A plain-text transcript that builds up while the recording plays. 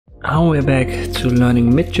Now we're back to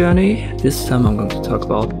learning Midjourney. This time I'm going to talk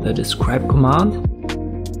about the describe command.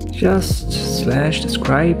 Just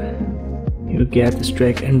 /describe. You get this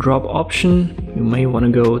drag and drop option. You may want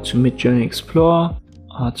to go to Midjourney Explorer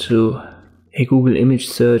or to a Google image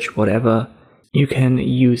search, whatever. You can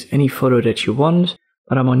use any photo that you want,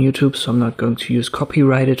 but I'm on YouTube, so I'm not going to use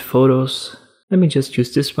copyrighted photos. Let me just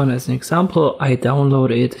use this one as an example. I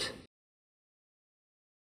download it.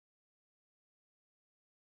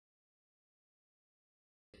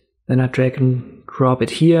 Then I drag and drop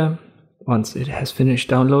it here once it has finished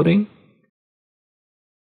downloading.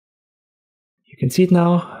 You can see it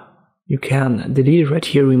now. You can delete it right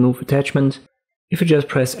here, remove attachment. If you just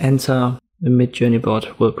press enter, the Midjourney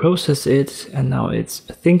bot will process it, and now it's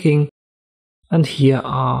thinking. And here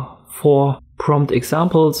are 4 prompt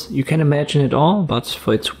examples. You can imagine it all, but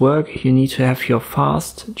for it to work, you need to have your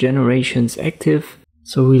fast generations active.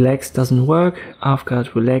 So relaxed doesn't work. I've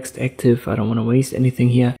got relaxed active. I don't want to waste anything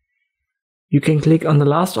here. You can click on the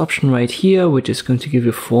last option right here, which is going to give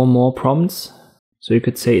you 4 more prompts. So you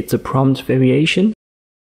could say it's a prompt variation.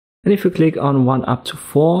 And if you click on 1 up to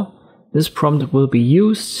 4, this prompt will be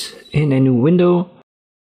used in a new window.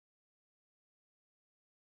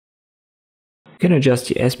 You can adjust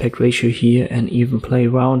the aspect ratio here and even play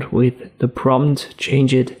around with the prompt,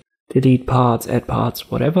 change it, delete parts, add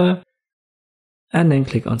parts, whatever. And then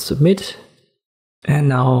click on submit. And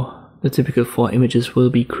now the typical 4 images will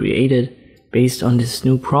be created based on this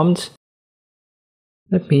new prompt.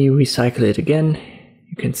 Let me recycle it again.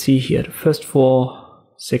 You can see here the first 4,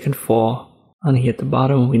 second 4, and here at the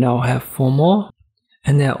bottom we now have 4 more,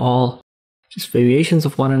 and they're all just variations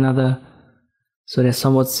of one another, so they're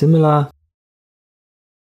somewhat similar.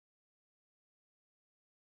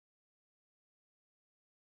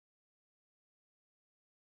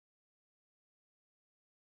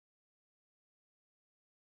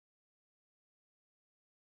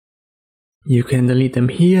 You can delete them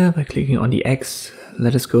here by clicking on the X.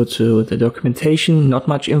 Let us go to the documentation. Not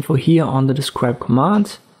much info here on the describe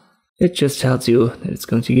command. It just tells you that it's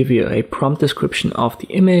going to give you a prompt description of the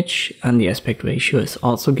image, and the aspect ratio is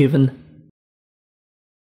also given.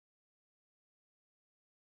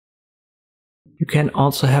 You can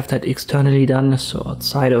also have that externally done, so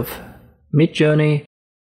outside of Midjourney.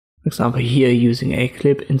 For example, here using a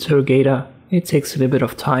clip interrogator. It takes a little bit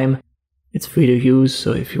of time. It's free to use,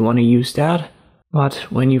 so if you want to use that. But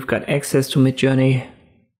when you've got access to Midjourney,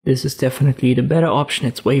 this is definitely the better option.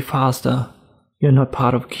 It's way faster. You're not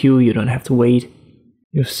part of a queue, you don't have to wait.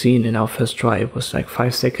 You've seen in our first try it was like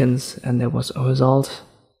 5 seconds and there was a result.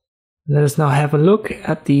 Let us now have a look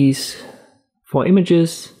at these 4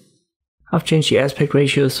 images. I've changed the aspect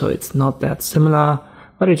ratio so it's not that similar,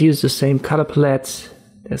 but it uses the same color palette.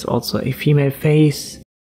 There's also a female face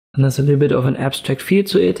and there's a little bit of an abstract feel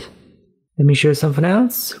to it. Let me show you something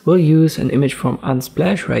else. We'll use an image from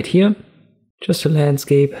Unsplash right here. Just a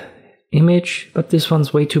landscape image, but this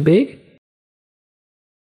one's way too big.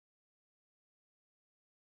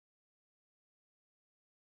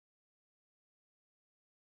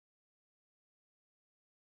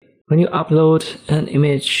 When you upload an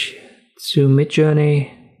image to Midjourney,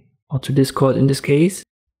 or to Discord in this case,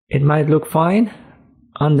 it might look fine,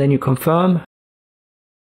 and then you confirm.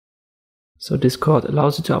 So Discord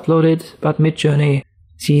allows you to upload it, but Midjourney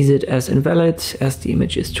sees it as invalid as the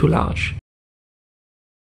image is too large.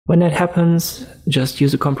 When that happens, just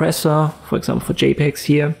use a compressor, for example for JPEGs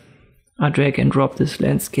here. I drag and drop this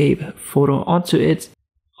landscape photo onto it.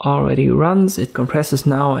 Already runs, it compresses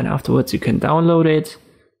now, and afterwards you can download it.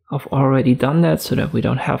 I've already done that so that we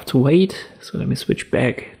don't have to wait. So let me switch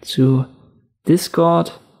back to Discord,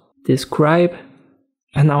 describe,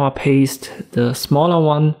 and now I paste the smaller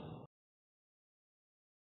one.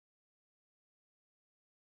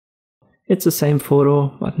 It's the same photo,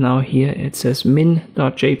 but now here it says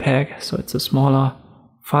min.jpg, so it's a smaller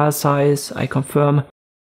file size. I confirm,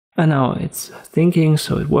 and now it's thinking,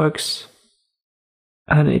 so it works.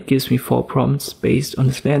 And it gives me 4 prompts based on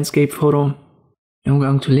this landscape photo. I'm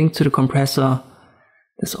going to link to the compressor.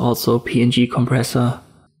 There's also a PNG compressor,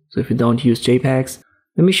 so if you don't use JPEGs.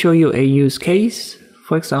 Let me show you a use case.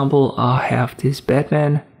 For example, I have this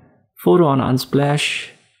Batman photo on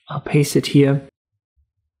Unsplash. I'll paste it here.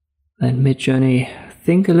 Let Midjourney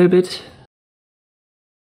think a little bit.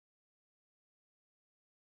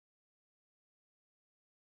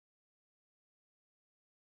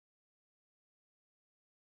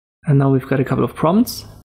 And now we've got a couple of prompts.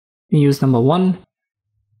 We use number 1.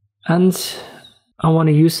 And I want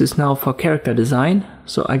to use this now for character design.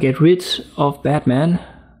 So I get rid of Batman,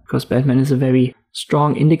 because Batman is a very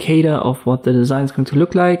strong indicator of what the design is going to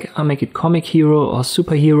look like. I'll make it comic hero or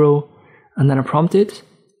superhero, and then I prompt it.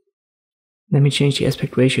 Let me change the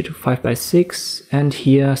aspect ratio to 5:6, and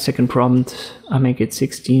here, second prompt, I make it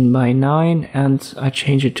 16:9, and I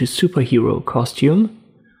change it to superhero costume.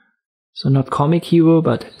 So not comic hero,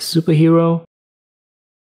 but superhero.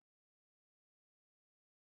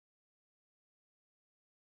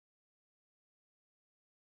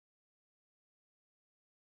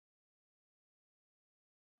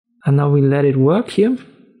 And now we let it work here.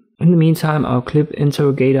 In the meantime, our clip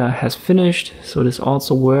interrogator has finished, so this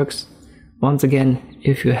also works. Once again,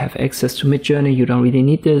 if you have access to Midjourney, you don't really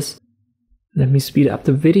need this. Let me speed up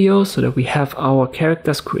the video so that we have our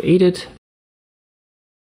characters created.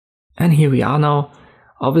 And here we are now.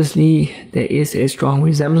 Obviously, there is a strong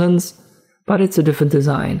resemblance, but it's a different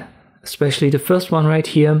design. Especially the first one right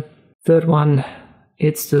here. Third one,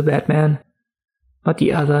 it's still Batman. But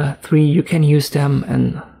the other three, you can use them,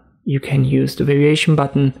 and you can use the variation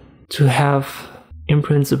button to have, in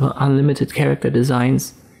principle, unlimited character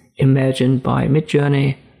designs imagined by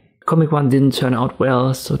Midjourney. Comic one didn't turn out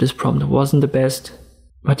well, so this prompt wasn't the best,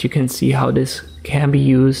 but you can see how this can be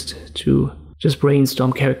used to just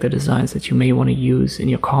brainstorm character designs that you may want to use in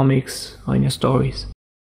your comics or in your stories.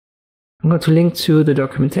 I'm going to link to the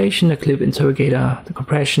documentation, the clip interrogator, the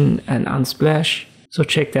compression, and unsplash, so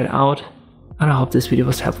check that out, and I hope this video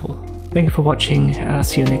was helpful. Thank you for watching, and I'll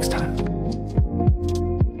see you next time.